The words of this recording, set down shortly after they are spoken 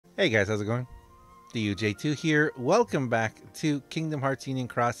Hey guys, how's it going? DUJ2 here. Welcome back to Kingdom Hearts Union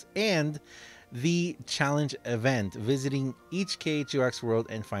Cross and the challenge event, visiting each KHux world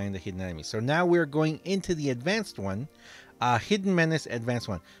and finding the hidden enemies. So now we're going into the advanced one, Hidden Menace Advanced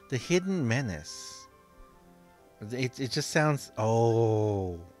one. The Hidden Menace. It just sounds,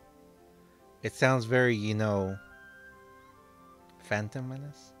 it sounds very, Phantom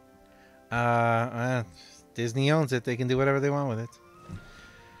Menace. Disney owns it. They can do whatever they want with it.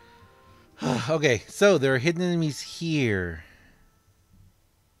 Okay, so there are hidden enemies here.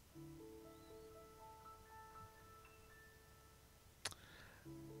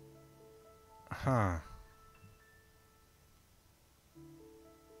 Huh.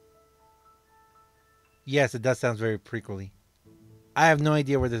 Yes, it does sound very prequel-y. I have no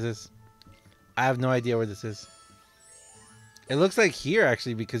idea where this is. I have no idea where this is. It looks like here,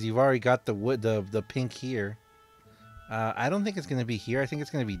 actually, because you've already got the wood, the pink here. I don't think it's going to be here. I think it's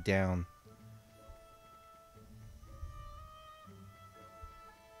going to be down.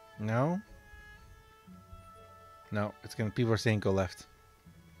 No? No, it's gonna. People are saying go left.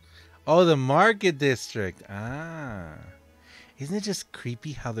 Oh, the market district. Ah, isn't it just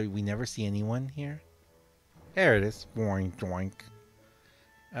creepy how we never see anyone here? There it is. Boink, doink.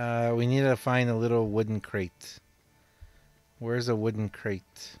 We need to find a little wooden crate. Where's a wooden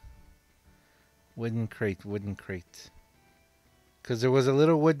crate? Wooden crate, wooden crate. Because there was a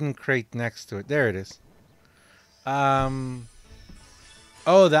little wooden crate next to it. There it is.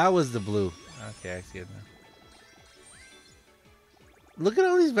 Oh, that was the blue. Okay, I see it now. Look at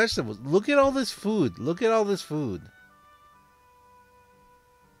all these vegetables. Look at all this food. Look at all this food.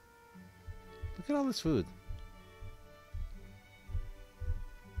 Look at all this food.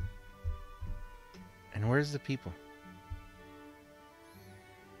 And where's the people?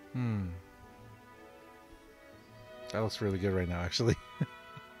 That looks really good right now, actually.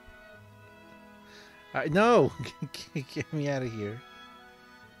 No! Get me out of here.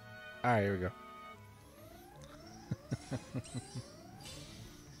 Alright, here we go.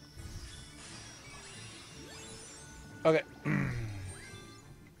 Okay.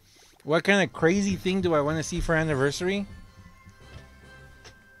 What kind of crazy thing do I want to see for anniversary?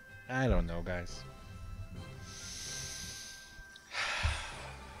 I don't know, guys.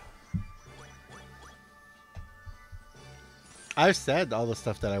 I've said all the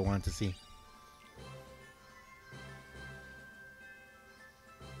stuff that I want to see.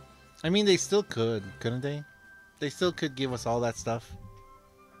 I mean, they still could, couldn't they? They still could give us all that stuff.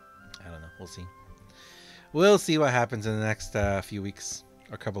 I don't know. We'll see. We'll see what happens in the next few weeks.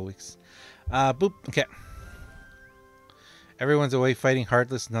 Or couple weeks. Boop. Okay. Everyone's away fighting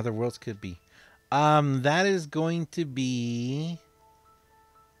Heartless and other worlds could be. That is going to be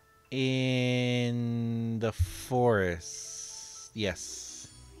in the forest. Yes.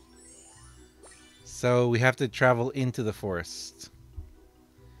 So we have to travel into the forest.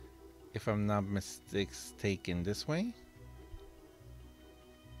 If I'm not mistaken, this way?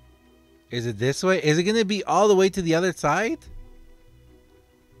 Is it this way? Is it going to be all the way to the other side?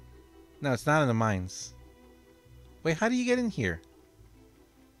 No, it's not in the mines. Wait, how do you get in here?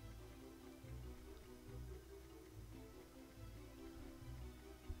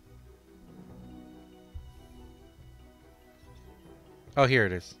 Oh, here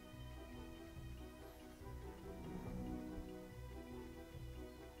it is.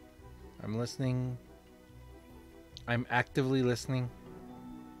 I'm listening. I'm actively listening.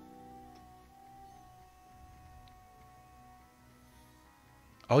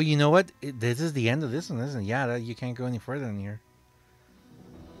 Oh, you know what? This is the end of this one, isn't it? Yeah, you can't go any further in here.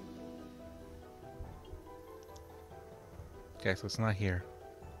 Okay, so it's not here.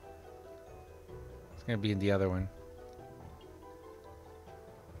 It's going to be in the other one.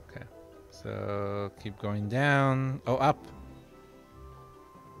 Okay. So, keep going down. Oh, up.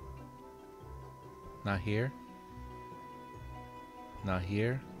 Not here. Not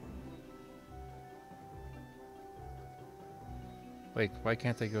here. Wait, why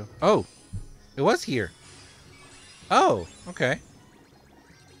can't I go? Oh! It was here! Oh! Okay.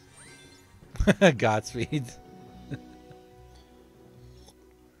 Godspeed.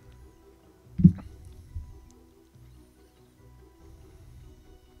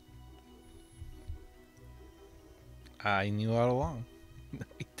 I knew all along.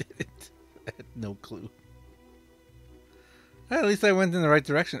 I didn't. I had no clue. At least I went in the right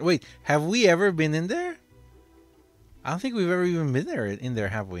direction. Wait, have we ever been in there? I don't think we've ever even been there in there,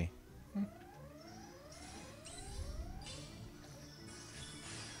 have we?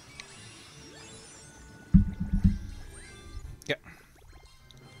 Yeah.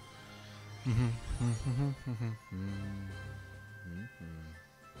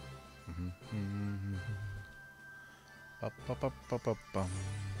 Bum, bum, bum, bum, bum, bum.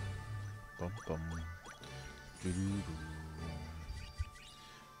 Bum, bum. Doo-doo-doo.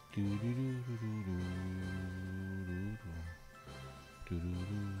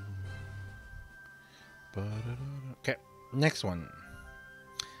 Okay, next one.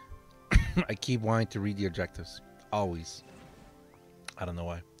 I keep wanting to read the objectives. Always. I don't know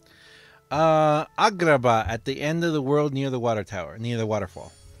why. Agrabah at the end of the world near the water tower, near the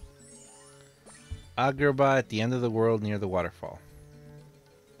waterfall. Agrabah at the end of the world near the waterfall.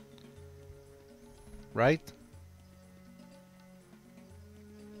 Right?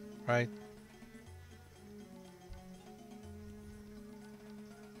 Right?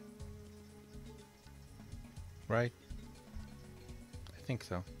 Right? I think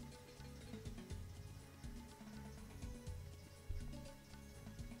so.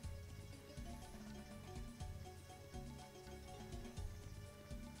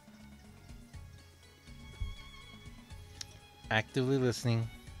 Actively listening.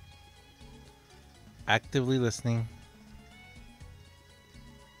 Actively listening.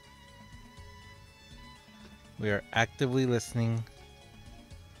 We are actively listening.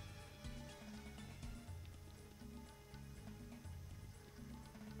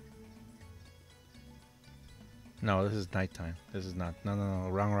 No, this is nighttime. This is not. No, no, no.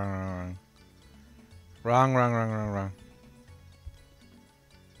 Wrong, wrong, wrong, wrong. Wrong, wrong, wrong, wrong, wrong.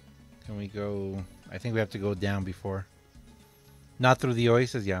 Can we go? I think we have to go down before. Not through the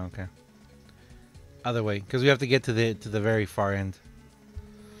oasis? Yeah, okay. Other way, because we have to get to the very far end.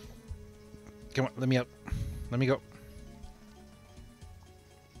 Come on, let me up. Let me go.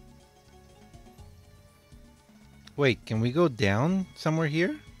 Wait, can we go down somewhere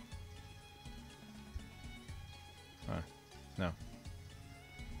here? No.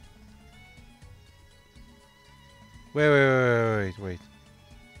 Wait.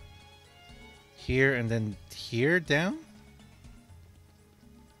 Here and then here down?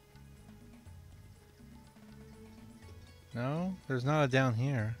 No, there's not a down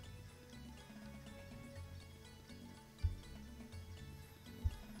here.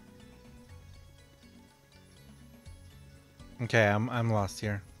 Okay, I'm lost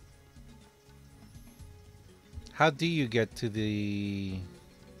here. How do you get to the...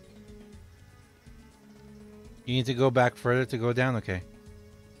 You need to go back further to go down? Okay.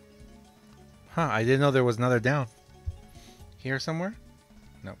 Huh, I didn't know there was another down. Here somewhere?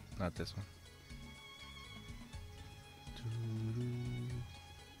 Nope, not this one.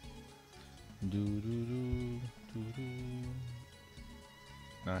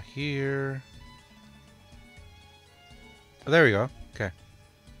 Not here. Oh, there we go. Okay.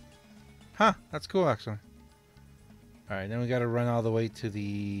 Huh, that's cool actually. Alright, then we gotta run all the way to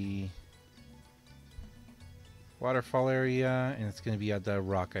the waterfall area, and it's gonna be at that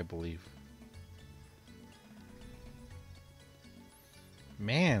rock, I believe.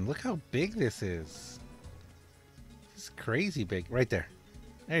 Man, look how big this is. This is crazy big. Right there.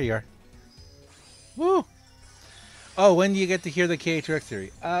 There you are. Woo! Oh, when do you get to hear the KHux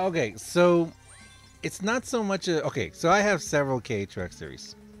theory? Okay, so it's not so much a... Okay, so I have several KHux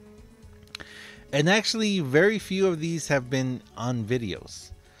theories. And actually, very few of these have been on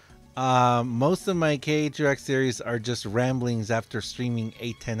videos. Most of my KHux theories are just ramblings after streaming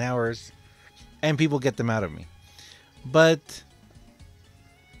 8-10 hours. And people get them out of me. But...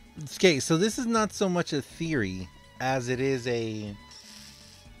 Okay, so this is not so much a theory as it is a...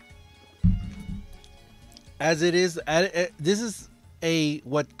 This is a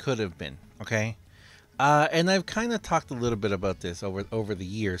what could have been, okay? And I've kind of talked a little bit about this over the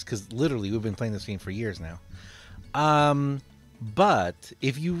years, because literally we've been playing this game for years now. But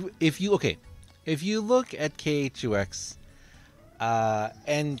if you look at KHux,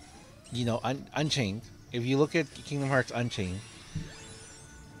 and you know Unchained, if you look at Kingdom Hearts Unchained,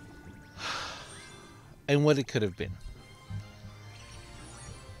 and what it could have been.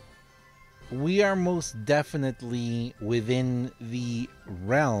 We are most definitely within the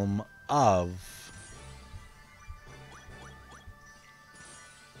realm of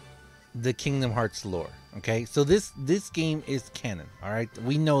the Kingdom Hearts lore. Okay, so this game is canon. All right,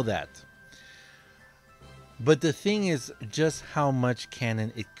 we know that. But the thing is just how much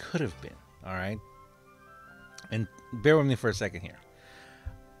canon it could have been. All right, and bear with me for a second here.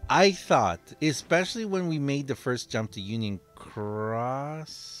 I thought, especially when we made the first jump to Union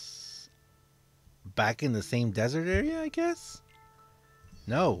Cross. Back in the same desert area, I guess?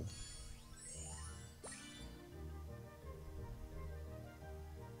 No.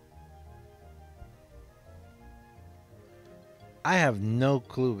 I have no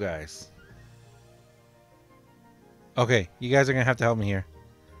clue, guys. Okay, you guys are gonna have to help me here.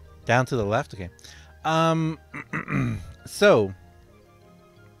 Down to the left? Okay. So,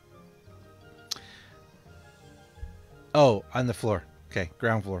 oh, on the floor. Okay,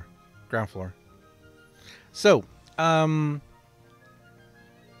 ground floor. Ground floor. So,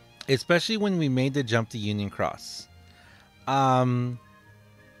 especially when we made the jump to Union Cross, um,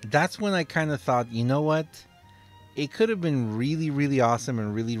 that's when I kind of thought, you know what? It could have been really, really awesome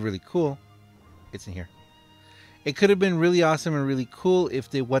and really, really cool. It's in here. It could have been really awesome and really cool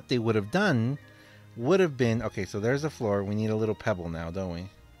if what they would have done would have been, okay, so there's the floor. We need a little pebble now, don't we?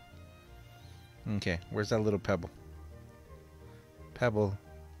 Okay, where's that little pebble? Pebble.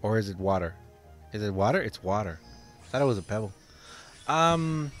 Or is it water? Is it water? It's water. I thought it was a pebble.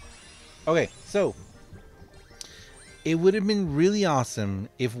 Okay, so it would have been really awesome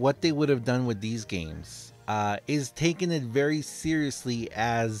if what they would have done with these games is taken it very seriously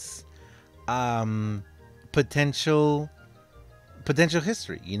as potential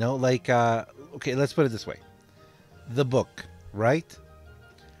history, you know, like okay, let's put it this way. The book, right?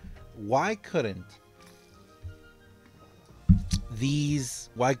 Why couldn't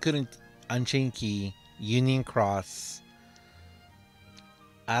Unchained Key, Union Cross,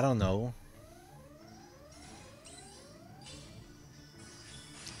 I don't know,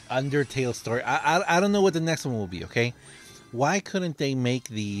 Undertale story, I don't know what the next one will be, okay? Why couldn't they make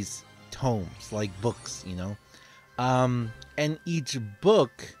these tomes, like books, you know? And each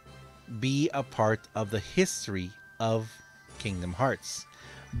book be a part of the history of Kingdom Hearts.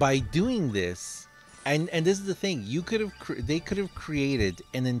 By doing this, and this is the thing, they could have created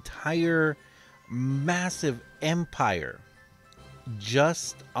an entire massive empire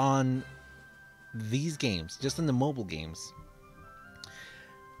just on these games, just on the mobile games,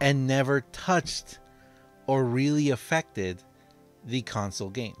 and never touched or really affected the console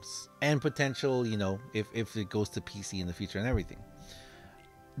games and potential, you know, if it goes to PC in the future and everything.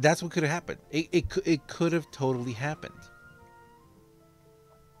 That's what could have happened. It could have totally happened.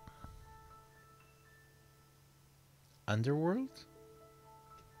 Underworld?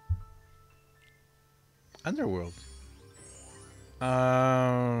 Underworld.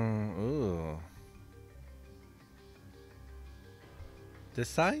 Ooh. This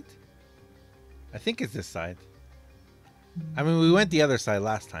side? I think it's this side. I mean, we went the other side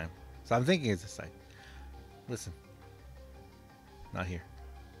last time, so I'm thinking it's this side. Listen. Not here.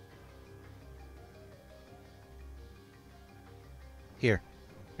 Here.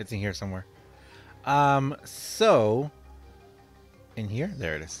 It's in here somewhere. So in here,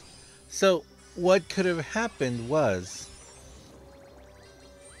 there it is. So what could have happened was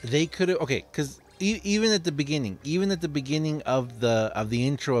they could have, okay, because even at the beginning of the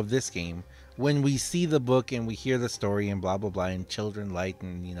intro of this game, when we see the book and we hear the story and blah blah blah and children light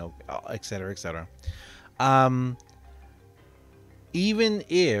and, you know, etc etc, even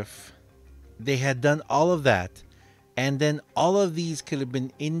if they had done all of that, and then all of these could have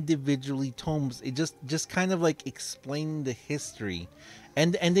been individually tomes, it just kind of like explaining the history,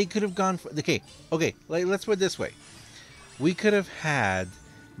 and they could have gone for, okay, like, let's put it this way. We could have had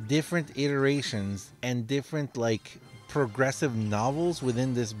different iterations and different, like, progressive novels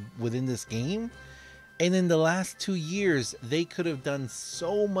within this game, and in the last 2 years they could have done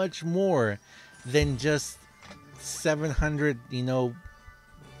so much more than just 700, you know,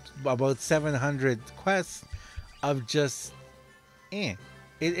 about 700 quests of just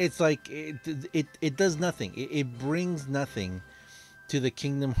it's like it does nothing. It brings nothing to the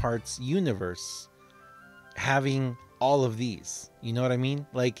Kingdom Hearts universe having all of these, you know what I mean?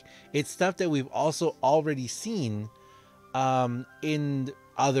 Like, it's stuff that we've also already seen in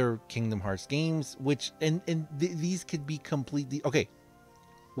other Kingdom Hearts games, which these could be completely okay.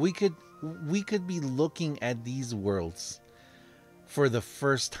 We could be looking at these worlds for the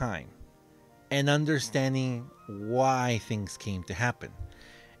first time and understanding why things came to happen,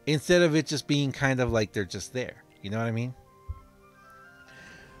 instead of it just being kind of like they're just there, you know what I mean?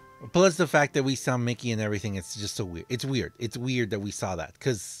 Plus the fact that we saw Mickey and everything, it's just so weird. It's weird that we saw that,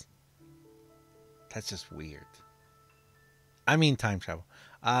 because that's just weird. I mean, time travel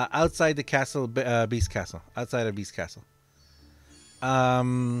outside the castle, Beast Castle, outside of Beast Castle.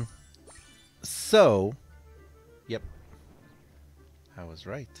 So yep, I was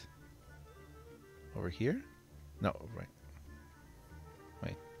right. Over here? No, right.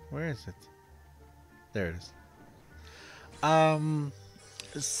 Wait, where is it? There it is.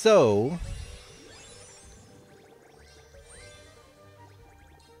 So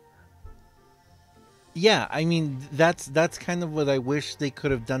yeah, I mean, that's kind of what I wish they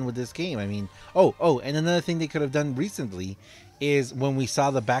could have done with this game. I mean, and another thing they could have done recently is when we saw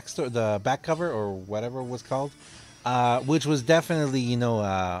the back cover or whatever it was called, which was definitely, you know,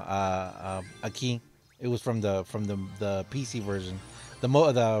 a key. It was from the PC version, the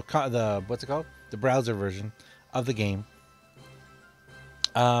what's it called? The browser version of the game.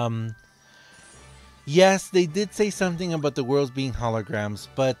 Um, yes, they did say something about the worlds being holograms,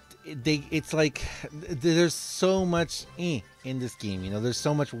 but it's like there's so much in this game. You know, there's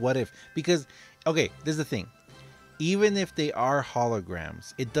so much what if, because okay, there's the thing. Even if they are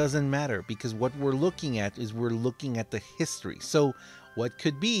holograms, it doesn't matter, because what we're looking at is we're looking at the history. So what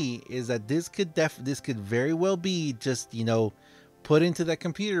could be is that this could very well be just, you know, put into that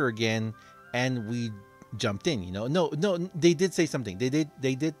computer again, and we jumped in, you know. No, they did say something. They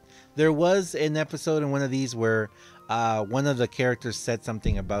did. There was an episode in one of these where one of the characters said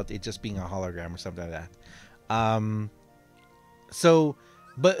something about it just being a hologram or something like that. So,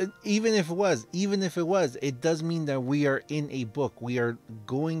 but even if it was, it does mean that we are in a book. We are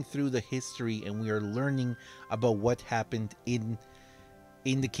going through the history, and we are learning about what happened in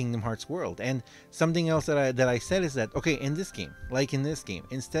the Kingdom Hearts world. And something else that I said is that, okay, in this game,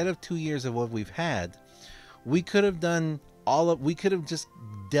 instead of 2 years of what we've had, we could have just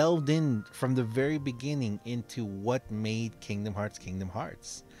delved in from the very beginning into what made Kingdom Hearts.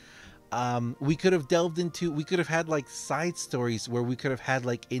 We could have had like side stories where we could have had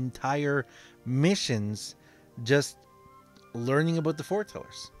like entire missions just learning about the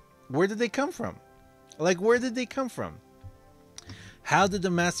foretellers. Where did they come from? How did the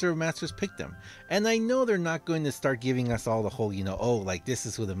Master of Masters pick them? And I know they're not going to start giving us all the whole, you know, oh, like this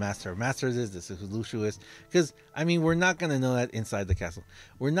is who the Master of Masters is, this is who Lucio is. Because, I mean, we're not going to know that inside the castle.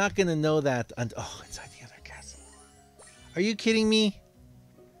 We're not going to know that inside the other castle. Are you kidding me?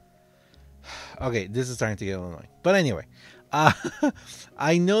 Okay, this is starting to get annoying. But anyway,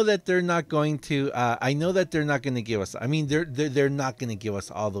 I know that they're not going to. I know that they're not going to give us. I mean, they're not going to give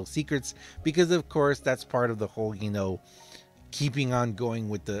us all those secrets, because, of course, that's part of the whole, you know, keeping on going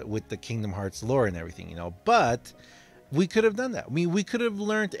with the Kingdom Hearts lore and everything, you know. But we could have done that. I mean, we could have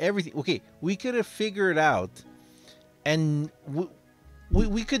learned everything. Okay, we could have figured out, and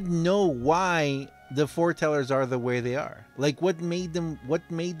we could know why the foretellers are the way they are. Like, what made them what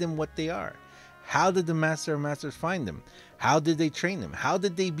they are. How did the Master of Masters find them? How did they train them? How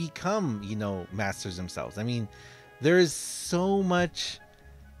did they become, you know, masters themselves? I mean, there's so much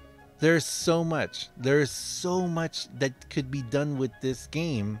that could be done with this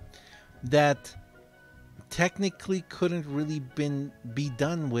game that technically couldn't really be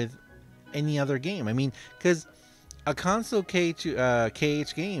done with any other game. I mean, because a console KH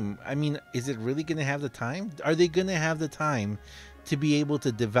game, I mean, is it really going to have the time? Are they going to have the time to be able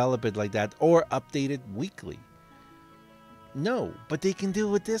to develop it like that, or update it weekly? No, but they can do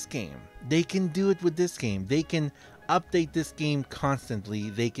it with this game. They can update this game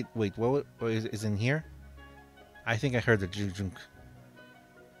constantly. They can wait. What is in here? I think I heard the jujunk.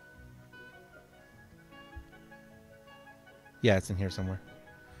 Yeah, it's in here somewhere.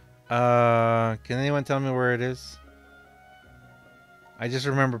 Can anyone tell me where it is? I just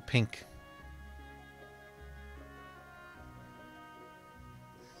remember pink.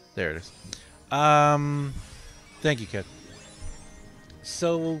 There it is. Thank you, kid.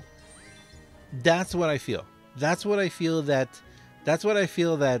 So that's what I feel. That's what I feel that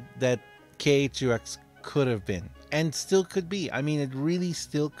KHux could have been, and still could be. I mean, it really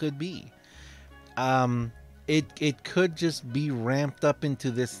still could be. It could just be ramped up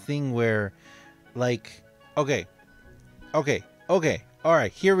into this thing where, like, okay, all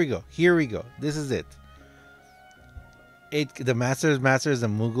right, here we go. This is it. The Master is a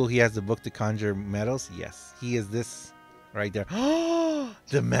Moogle. He has the book to conjure metals. Yes, he is this right there. Oh,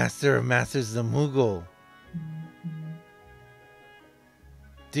 the Master of Masters is a Moogle.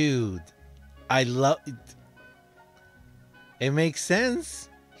 Dude, I love it. It makes sense.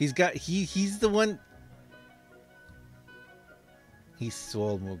 He's the one. He's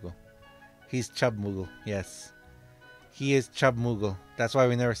Swole Moogle. He's Chub Moogle. Yes, he is Chub Moogle. That's why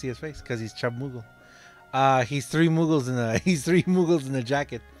we never see his face, because he's Chub Moogle. He's three Moogles in a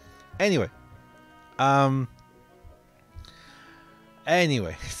jacket. Anyway,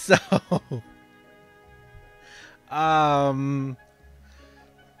 so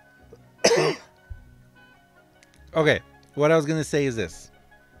okay, what I was gonna say is this.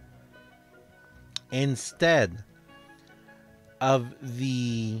 Instead of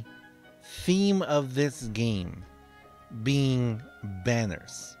the theme of this game being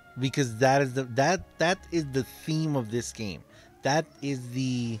banners, because that is the theme of this game. That is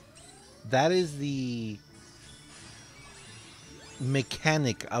the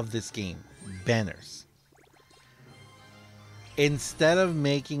mechanic of this game. Banners. Instead of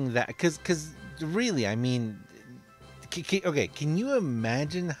making that, because really, I mean, Okay, can you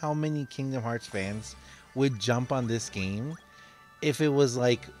imagine how many Kingdom Hearts fans would jump on this game if it was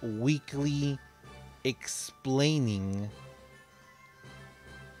like weekly explaining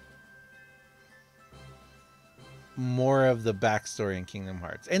more of the backstory in Kingdom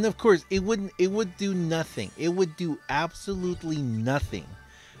Hearts? And of course, it would do nothing. It would do absolutely nothing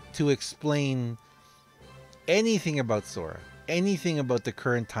to explain anything about Sora, anything about the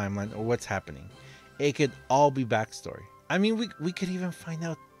current timeline or what's happening. It could all be backstory. I mean, we could even find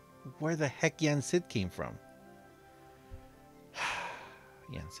out where the heck Yan Sid came from.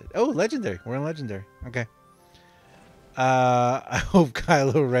 Yan Sid. Oh, legendary. We're in legendary. Okay. I hope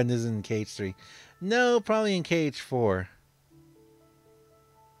Kylo Ren is in KH3. No, probably in KH4.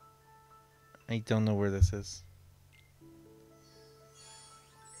 I don't know where this is.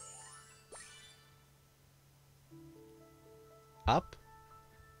 Up?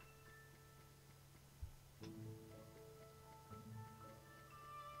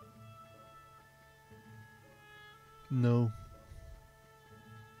 No.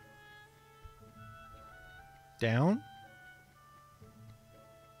 Down?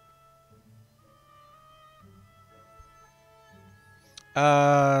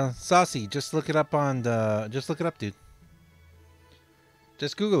 Saucy, just look it up on the... Just look it up, dude.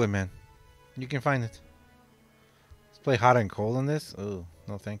 Just Google it, man. You can find it. Let's play hot and cold on this? Oh,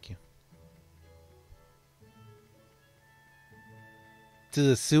 no thank you. To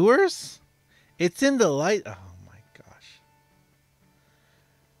the sewers? It's in the light... Oh my gosh.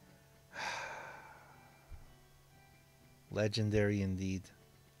 Legendary indeed.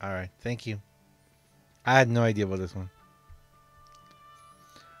 Alright, thank you. I had no idea about this one.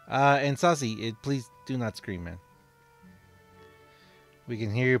 And Saucy, please do not scream, man. We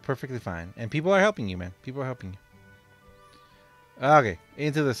can hear you perfectly fine. And people are helping you, man. People are helping you. Okay,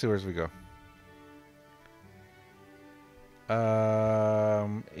 into the sewers we go.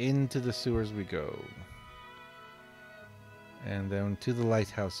 Into the sewers we go. And then to the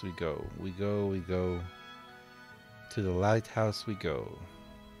lighthouse we go. We go. To the lighthouse we go.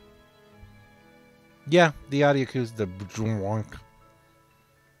 Yeah, the audio cues, the bjonk.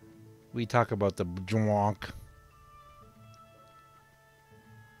 We talk about the bjonk.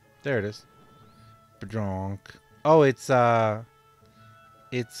 There it is. Bjonk. Oh, it's there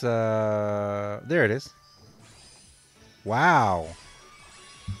it is. Wow.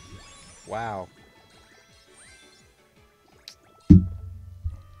 Wow.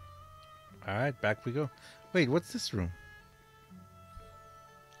 Alright, back we go. Wait, what's this room?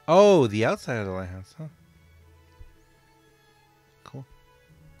 Oh, the outside of the lighthouse, huh? Cool.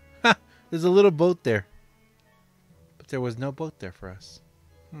 Ha! There's a little boat there. But there was no boat there for us.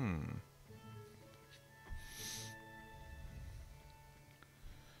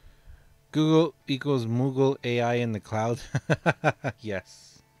 Google equals Moogle AI in the cloud. Yes.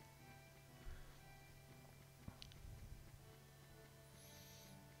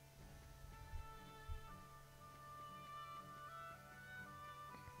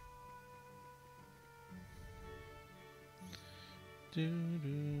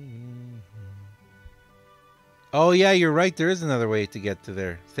 Oh yeah, you're right. There is another way to get to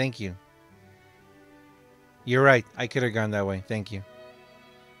there. Thank you. You're right. I could have gone that way. Thank you.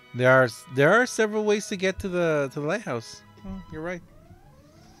 There are several ways to get to the lighthouse. Oh, you're right.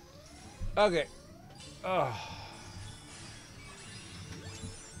 Okay. Oh.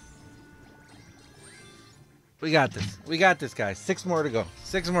 We got this. We got this, guys. 6 more to go.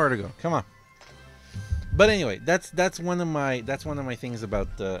 6 more to go. Come on. But anyway, that's one of my things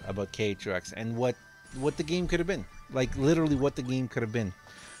about KHux and what the game could have been. Like literally what the game could have been.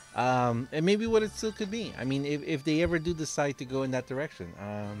 And maybe what it still could be. I mean, if they ever do decide to go in that direction,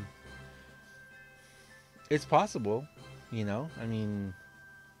 it's possible, you know. I mean,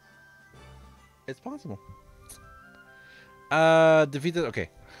 it's possible. Defeated. Okay,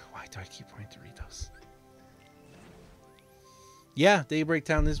 why do I keep wanting to read those? Yeah, Daybreak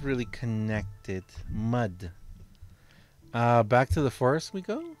Town is really connected. Mud. Back to the forest we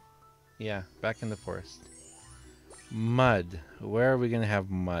go. Yeah, back in the forest. Mud. Where are we gonna have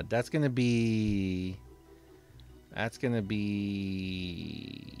mud? That's gonna be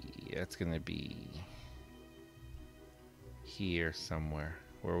here somewhere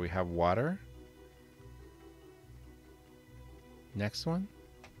where we have water. Next one.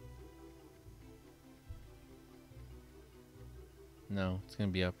 No, it's gonna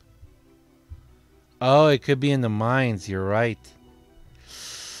be up. Oh, it could be in the mines. You're right.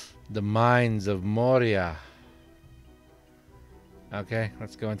 The mines of Moria. Okay,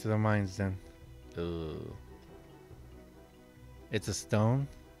 let's go into the mines then. Ugh. It's a stone.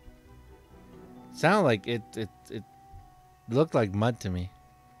 Sound like it looked like mud to me.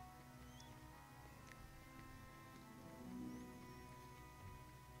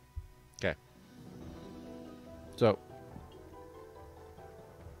 Okay. So,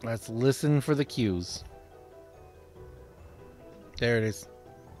 let's listen for the cues. There it is.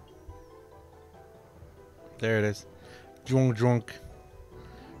 There it is. Drunk, drunk.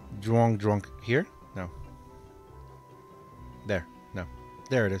 Drunk, drunk. Here? No. There. No.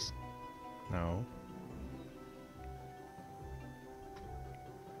 There it is. No.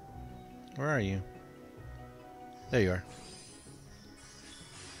 Where are you? There you are.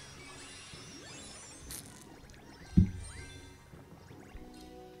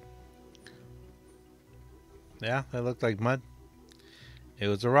 Yeah, that looked like mud. It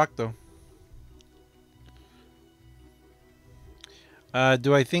was a rock, though.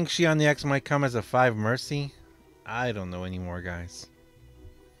 Do I think she on the X might come as a 5 Mercy? I don't know anymore, guys.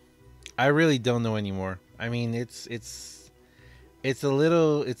 I really don't know anymore. I mean, it's a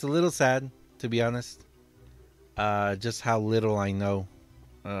little sad, to be honest. Just how little I know,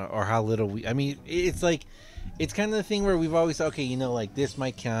 or how little we. I mean, it's like, it's kind of the thing where we've always okay, you know, like this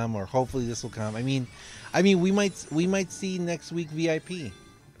might come, or hopefully this will come. I mean, we might see next week VIP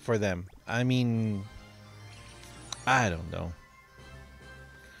for them. I mean, I don't know.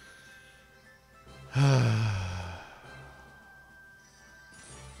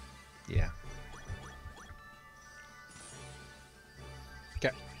 Yeah.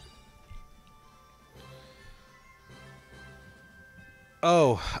 Okay.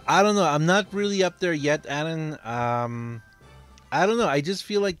 Oh, I don't know. I'm not really up there yet, Adam. I don't know. I just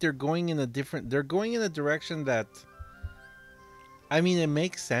feel like they're going in a direction that, I mean, it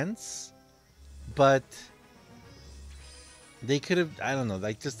makes sense, but they could have, I don't know.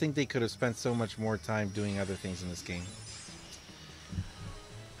 I just think they could have spent so much more time doing other things in this game.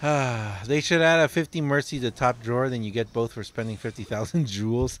 They should add a 50 Mercy to top drawer, then you get both for spending 50,000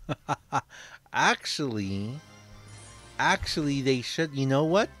 jewels. Actually, they should. You know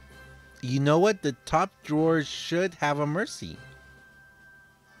what? The top drawers should have a Mercy.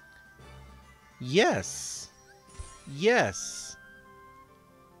 Yes.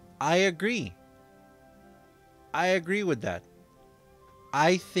 I agree. With that.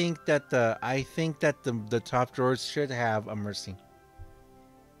 I think that the top drawers should have a Mercy.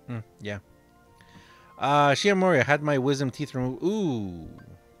 Yeah. Shiamori, had my wisdom teeth removed. Ooh.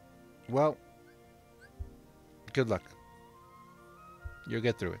 Well, good luck. You'll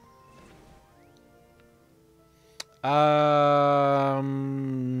get through it.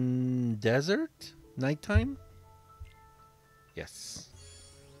 Desert? Nighttime? Yes.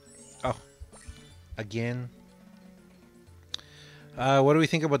 Oh. Again. What do we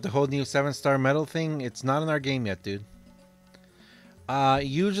think about the whole new 7-star medal thing? It's not in our game yet, dude.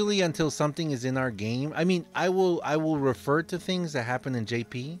 Usually until something is in our game. I mean, I will refer to things that happen in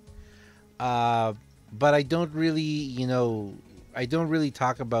JP. But I don't really, I don't really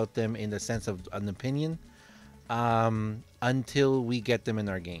talk about them in the sense of an opinion until we get them in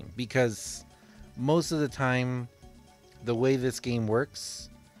our game. Because most of the time, the way this game works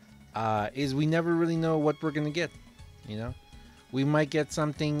is we never really know what we're going to get, We might get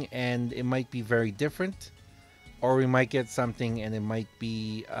something and it might be very different. Or we might get something and it might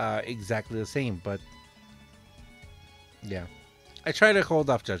be exactly the same. But, yeah. I try to hold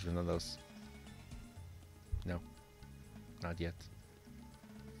off judgment on those. No. Not yet.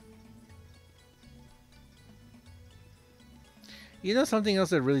 You know something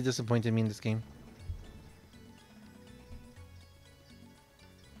else that really disappointed me in this game?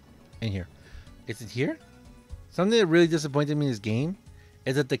 In here. Is it here? Something that really disappointed me in this game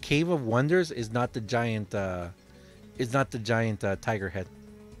is that the Cave of Wonders is not the giant tiger head.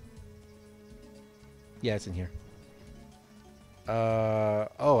 Yeah, it's in here.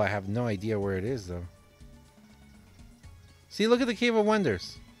 Oh, I have no idea where it is though. See, look at the Cave of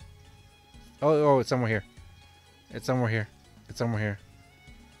Wonders. Oh, it's somewhere here. It's somewhere here. It's somewhere here.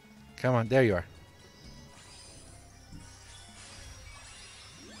 Come on, there you are.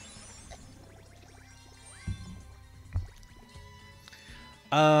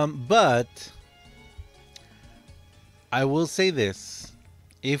 But I will say this.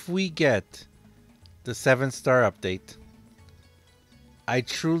 If we get the 7-star update, I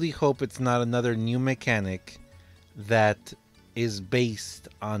truly hope it's not another new mechanic that is based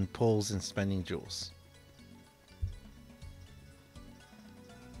on pulls and spending jewels.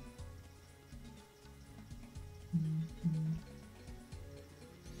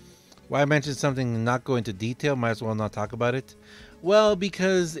 Why I mentioned something and not go into detail, might as well not talk about it. Well,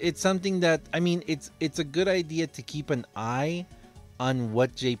 because it's something that, I mean, it's a good idea to keep an eye on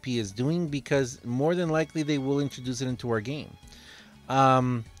what JP is doing, because more than likely they will introduce it into our game.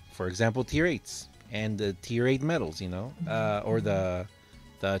 For example, tier 8s and the tier 8 medals, or the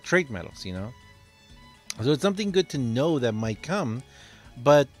trait medals, So it's something good to know that might come,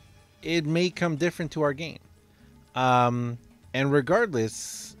 but it may come different to our game. And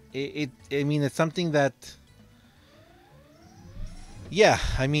regardless, I mean, it's something that, yeah,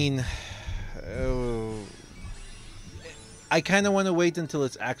 I mean, I kind of want to wait until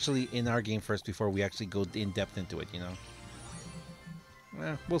it's actually in our game first before we actually go in depth into it,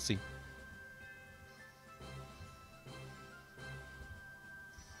 We'll see.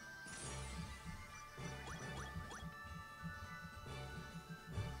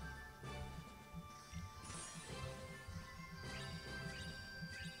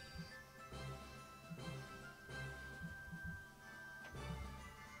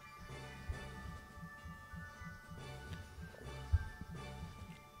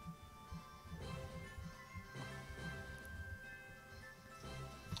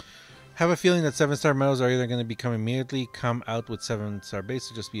 Have a feeling that 7-star medals are either going to come out with 7-star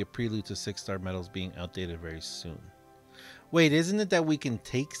base, or just be a prelude to 6-star medals being outdated very soon. Wait, isn't it that we can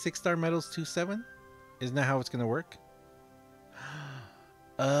take 6-star medals to 7? Isn't that how it's going to work?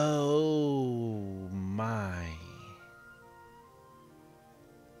 Oh my.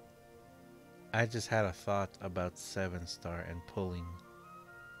 I just had a thought about 7-star and pulling.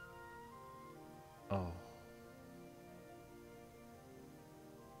 Oh.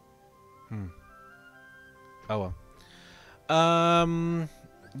 Oh well.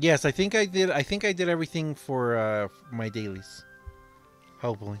 Yes, I think I did everything for my dailies.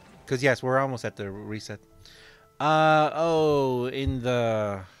 Hopefully. Because yes, we're almost at the reset. In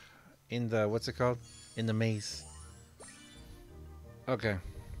the what's it called? In the maze. Okay.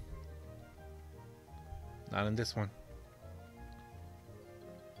 Not in this one.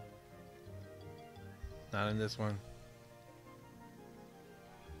 Not in this one.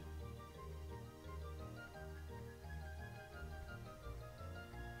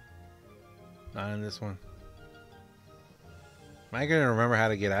 Not in this one. Am I gonna remember how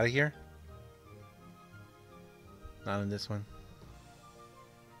to get out of here? Not in this one.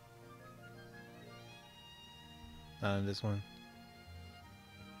 Not in this one.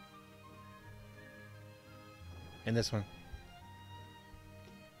 In this one.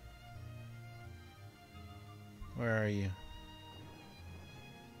 Where are you?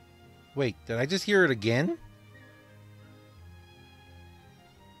 Wait, did I just hear it again?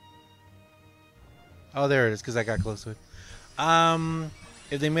 Oh, there it is, because I got close to it.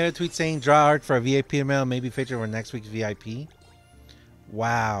 If they made a tweet saying draw art for a VIP mail, maybe feature for next week's VIP.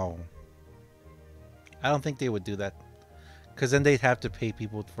 Wow. I don't think they would do that. Because then they'd have to pay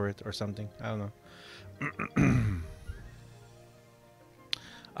people for it or something. I don't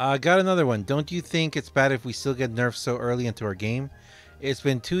know. Got another one. Don't you think it's bad if we still get nerfed so early into our game? It's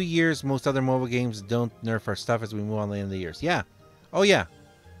been 2 years. Most other mobile games don't nerf our stuff as we move on later in the years. Yeah. Oh, yeah.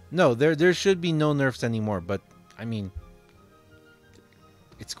 No, there should be no nerfs anymore, but I mean,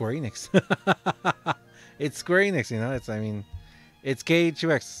 it's Square Enix. It's Square Enix, it's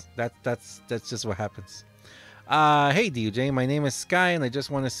KHux. That's just what happens. Hey DJ, my name is Sky, and I just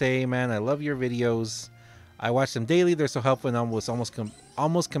want to say, man, I love your videos. I watch them daily. They're so helpful, and I was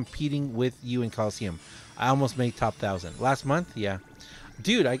almost competing with you in Coliseum. I almost made top 1,000 last month. Yeah,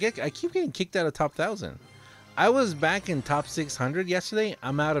 dude, I keep getting kicked out of top 1,000. I was back in top 600 yesterday.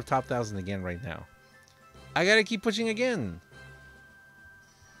 I'm out of top 1,000 again right now. I gotta keep pushing again.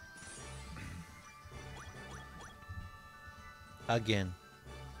 Again.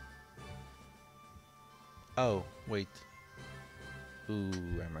 Oh, wait. Ooh,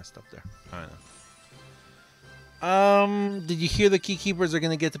 I messed up there. I know. Did you hear the Keykeepers are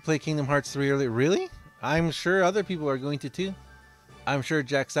gonna get to play Kingdom Hearts 3 early? Really? I'm sure other people are going to too. I'm sure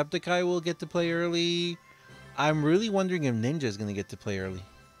Jacksepticeye will get to play early. I'm really wondering if Ninja is going to get to play early.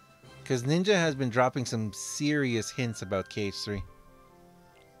 Because Ninja has been dropping some serious hints about KH3.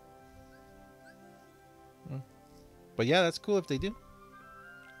 But yeah, that's cool if they do.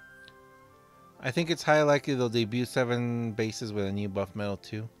 I think it's highly likely they'll debut 7 bases with a new buff medal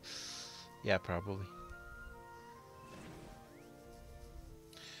too. Yeah, probably.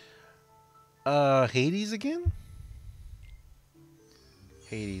 Hades again?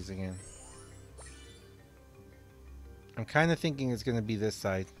 Hades again. I'm kind of thinking it's going to be this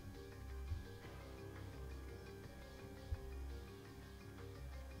side.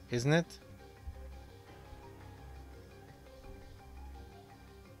 Isn't it?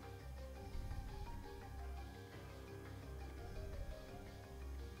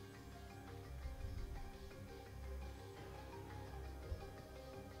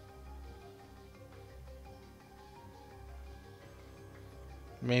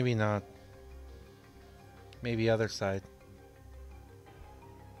 Maybe not. Maybe other side.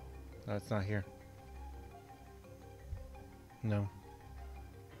 No, it's not here. No.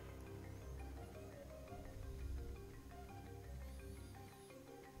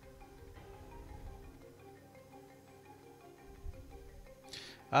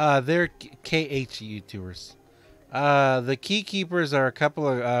 They're KH YouTubers. The Key Keepers are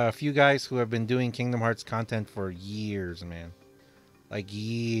a few guys who have been doing Kingdom Hearts content for years, man. Like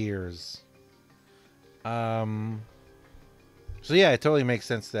years. So yeah, it totally makes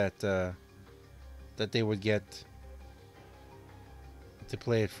sense that that they would get to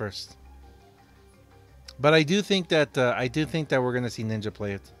play it first. But I do think that we're gonna see Ninja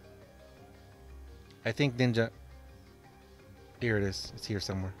play it. I think Ninja. Here it is. It's here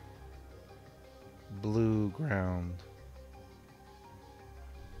somewhere. Blue ground.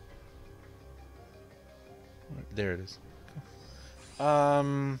 There it is.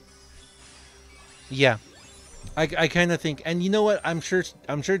 Yeah. I kind of think, and you know what? I'm sure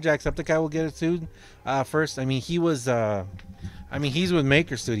Jacksepticeye will get it soon. First, I mean, he's with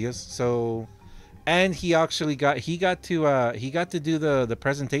Maker Studios, so, and he actually got to do the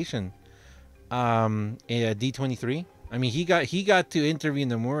presentation, at D23. I mean, he got to interview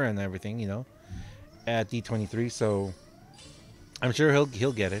Nomura and everything, you know, at D23. So, I'm sure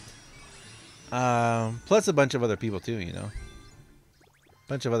he'll get it. Plus a bunch of other people too, you know. A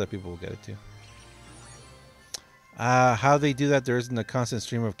bunch of other people will get it too. How they do that? There isn't a constant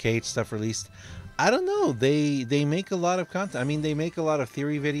stream of KH stuff released. I don't know. They make a lot of content. I mean, they make a lot of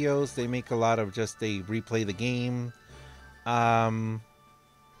theory videos. They make a lot of they replay the game.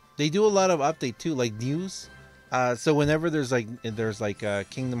 They do a lot of update too, like news. So whenever there's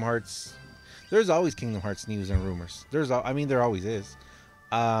Kingdom Hearts, there's always Kingdom Hearts news and rumors. There always is.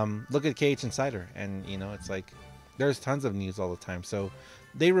 Look at KH Insider, and you know, it's like there's tons of news all the time. So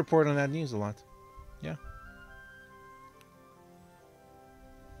they report on that news a lot. Yeah.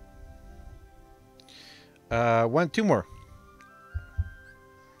 Two more.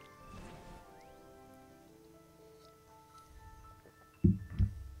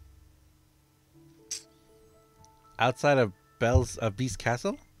 Outside of Beast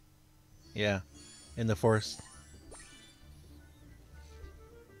Castle? Yeah, in the forest.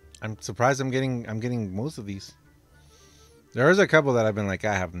 I'm surprised I'm getting most of these. There's a couple that I've been like,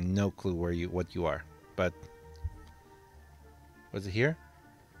 I have no clue what you are. But was it here?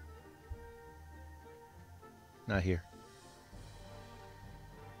 Not here.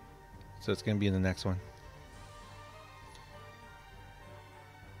 So it's gonna be in the next one.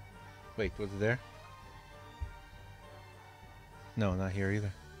 Wait, was it there? No, not here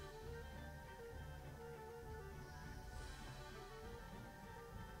either.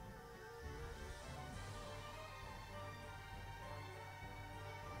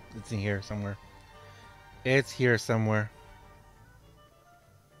 It's in here somewhere. It's here somewhere.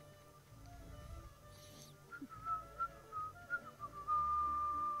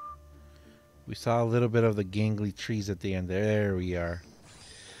 We saw a little bit of the gangly trees at the end. There we are.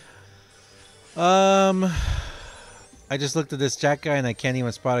 I just looked at this Jack guy and I can't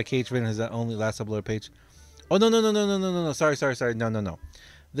even spot a KH video. Is that only last upload page? Oh no. Sorry. No.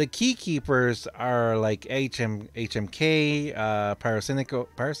 The Key Keepers are like HMK, Pyrocynical.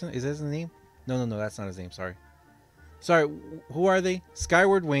 Pyrocyn, is that his name? No, that's not his name. Sorry. Who are they?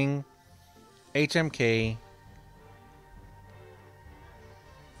 Skyward Wing, HMK,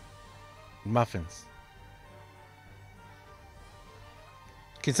 Muffins.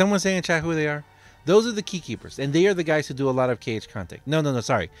 Can someone say in chat who they are? Those are the Key Keepers, and they are the guys who do a lot of KH content. No,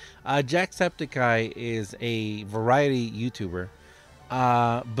 sorry. Jacksepticeye is a variety YouTuber,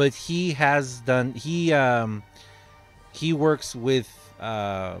 but he works with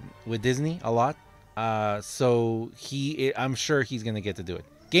Disney a lot, so I'm sure he's gonna get to do it.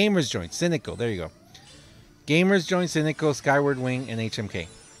 Gamers Joint, Cynical, there you go. Gamers Joint, Cynical, Skyward Wing, and HMK.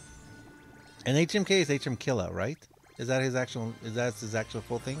 And HMK is HM Killa, right? Is that his actual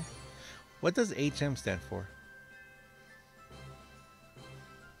full thing? What does HM stand for?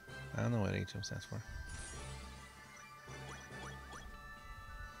 I don't know what HM stands for.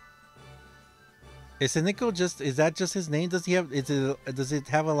 Is Cynical is that just his name? Does it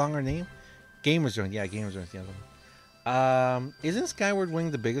have a longer name? Gamers Joint, yeah, Gamers Joint, the other one. Isn't Skyward Wing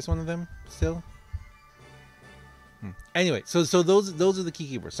the biggest one of them still? Anyway, so those are the Key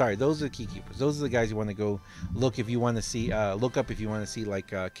Keepers. Sorry, those are the Key Keepers. Those are the guys you want to go look if you want to see look up if you want to see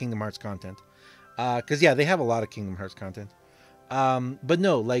like Kingdom Hearts content. Because yeah, they have a lot of Kingdom Hearts content. But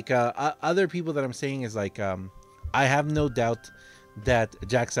no, like other people that I'm saying is like I have no doubt that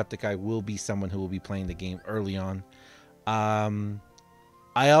Jacksepticeye will be someone who will be playing the game early on.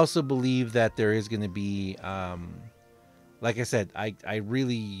 I also believe that there is going to be, like I said, I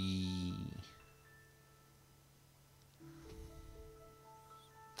really,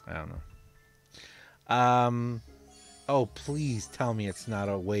 I don't know. Oh, please tell me it's not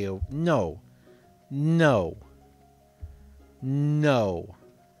a way of, no, no, no.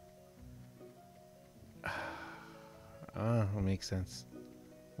 Oh, that makes sense.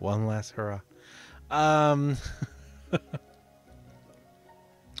 One last hurrah. Um, at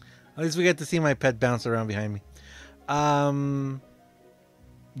least we get to see my pet bounce around behind me. Um,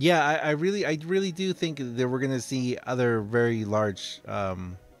 yeah, I really do think that we're gonna see other very large.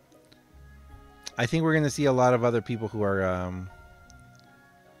 I think we're gonna see a lot of other people who are.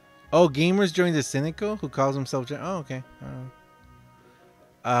 Oh, gamers joined the Cynical who calls himself. Oh, okay.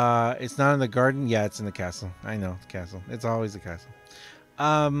 It's not in the garden. Yeah, it's in the castle. I know, the castle. It's always the castle.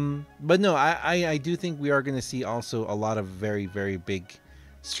 But no, I do think we are gonna see also a lot of very, very big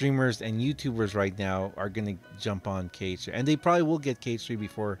streamers and YouTubers right now are gonna jump on KH3, and they probably will get KH3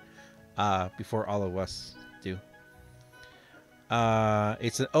 before all of us do.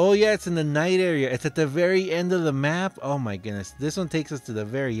 Oh yeah, it's in the night area. It's at the very end of the map. Oh my goodness, this one takes us to the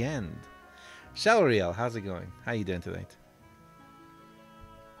very end. Shaloriel, how's it going? How you doing tonight?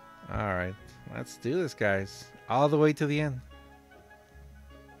 All right, let's do this, guys. All the way to the end.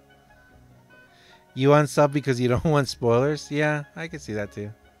 You unsub because you don't want spoilers? Yeah, I can see that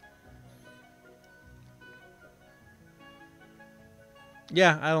too.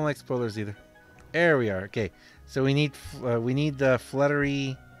 Yeah, I don't like spoilers either. There we are. Okay, so we need the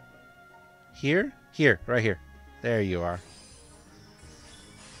fluttery here, right here. There you are.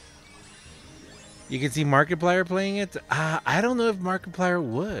 You can see Markiplier playing it. I don't know if Markiplier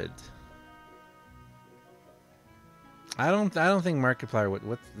would. I don't think Markiplier would.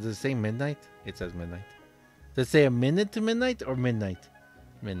 What does it say? Midnight? It says midnight. Does it say a minute to midnight or midnight?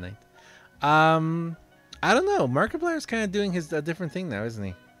 Midnight. I don't know. Markiplier's kind of doing a different thing now, isn't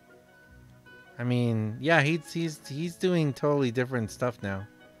he? I mean, yeah, he's doing totally different stuff now.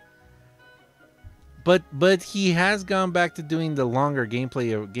 But he has gone back to doing the longer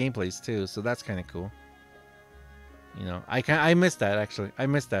gameplays too, so that's kind of cool. You know, I missed that actually. I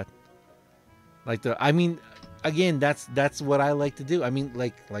missed that. I mean, again, that's what I like to do. I mean,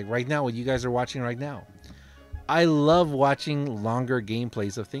 like right now, what you guys are watching right now. I love watching longer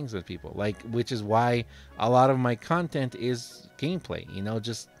gameplays of things with people, which is why a lot of my content is gameplay. You know,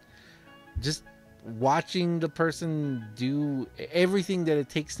 just watching the person do everything that it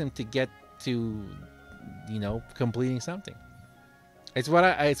takes them to get to, you know, completing something. It's what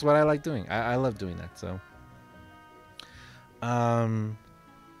I like doing. I love doing that. So, and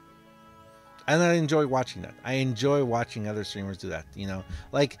I enjoy watching that. I enjoy watching other streamers do that. You know,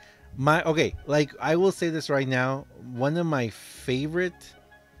 I will say this right now. One of my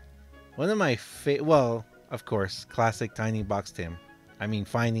well, of course, classic Tiny Box Tim. I mean,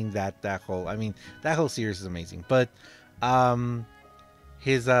 finding that whole series is amazing. But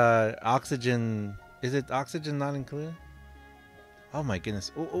his oxygen, is it oxygen not included? Oh my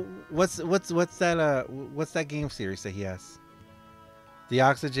goodness. What's that game series that he has? The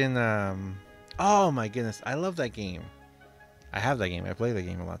oxygen oh my goodness. I love that game. I have that game. I play the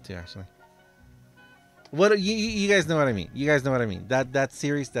game a lot too, actually. What you guys know what I mean? You guys know what I mean? That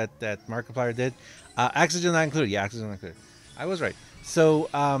series that Markiplier did, oxygen not included. Yeah, oxygen not included. I was right. So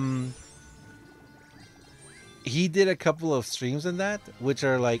he did a couple of streams in that, which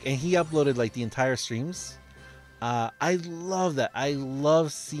are and he uploaded the entire streams. I love that. I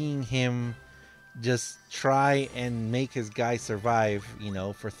love seeing him just try and make his guy survive, you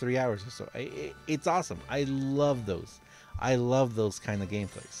know, for 3 hours or so. It's awesome. I love those. I love those kind of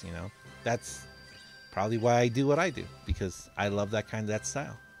gameplays, you know. That's probably why I do what I do, because I love that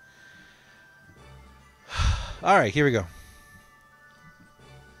style. All right, here we go.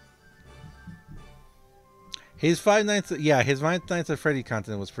 His Five Nights at Freddy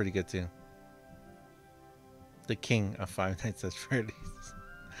content was pretty good too. The king of Five Nights at Freddy's.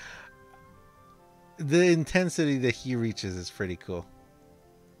 The intensity that he reaches is pretty cool.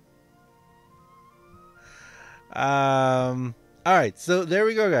 All right, so there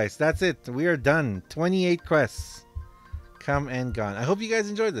we go, guys. That's it. We are done. 28 quests come and gone. I hope you guys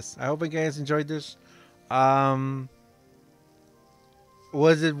enjoyed this.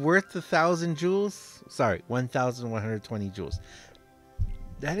 Was it worth 1,000 jewels? Sorry, 1,120 jewels.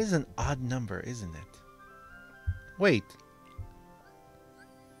 That is an odd number, isn't it? Wait.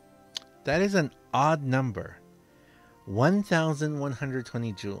 That is an odd number.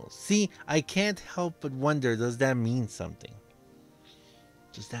 1,120 jewels. See, I can't help but wonder, does that mean something?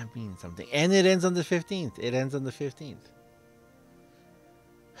 Does that mean something? And it ends on the 15th. It ends on the 15th.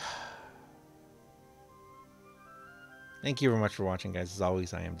 Thank you very much for watching, guys. As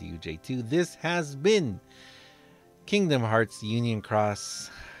always, I am DUJ2. This has been Kingdom Hearts Union Cross,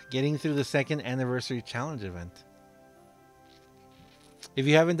 getting through the 2nd anniversary challenge event. If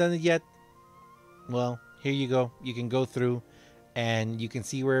you haven't done it yet, well, here you go. You can go through and you can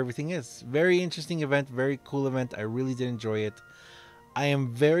see where everything is. Very interesting event, very cool event. I really did enjoy it. I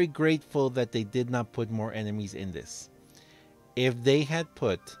am very grateful that they did not put more enemies in this. If they had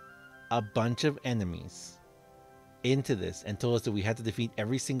put a bunch of enemies into this and told us that we had to defeat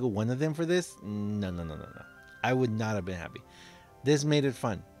every single one of them for this, no. I would not have been happy. This made it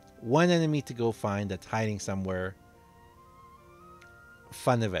fun. One enemy to go find that's hiding somewhere.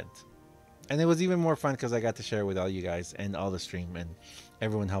 Fun event. And it was even more fun because I got to share with all you guys and all the stream and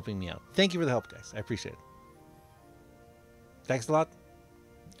everyone helping me out. Thank you for the help, guys. I appreciate it. Thanks a lot.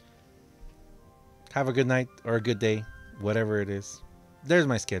 Have a good night or a good day, whatever it is. There's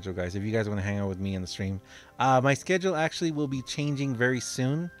my schedule, guys, if you guys want to hang out with me in the stream. My schedule actually will be changing very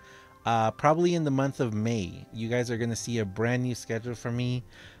soon. Probably in the month of May. You guys are going to see a brand new schedule for me.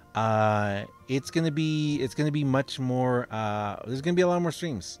 It's going to be much more, there's going to be a lot more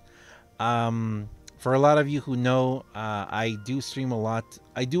streams. For a lot of you who know, I do stream a lot.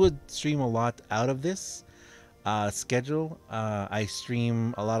 I do stream a lot out of this schedule. I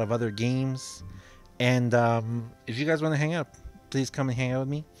stream a lot of other games. And if you guys want to hang out, please come and hang out with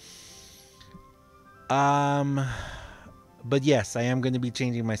me. But yes, I am going to be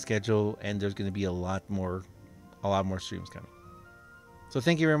changing my schedule, and there's going to be a lot more streams coming. So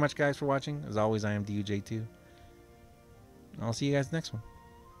thank you very much, guys, for watching. As always, I am DUJ2. I'll see you guys next one.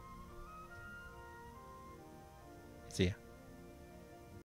 See ya.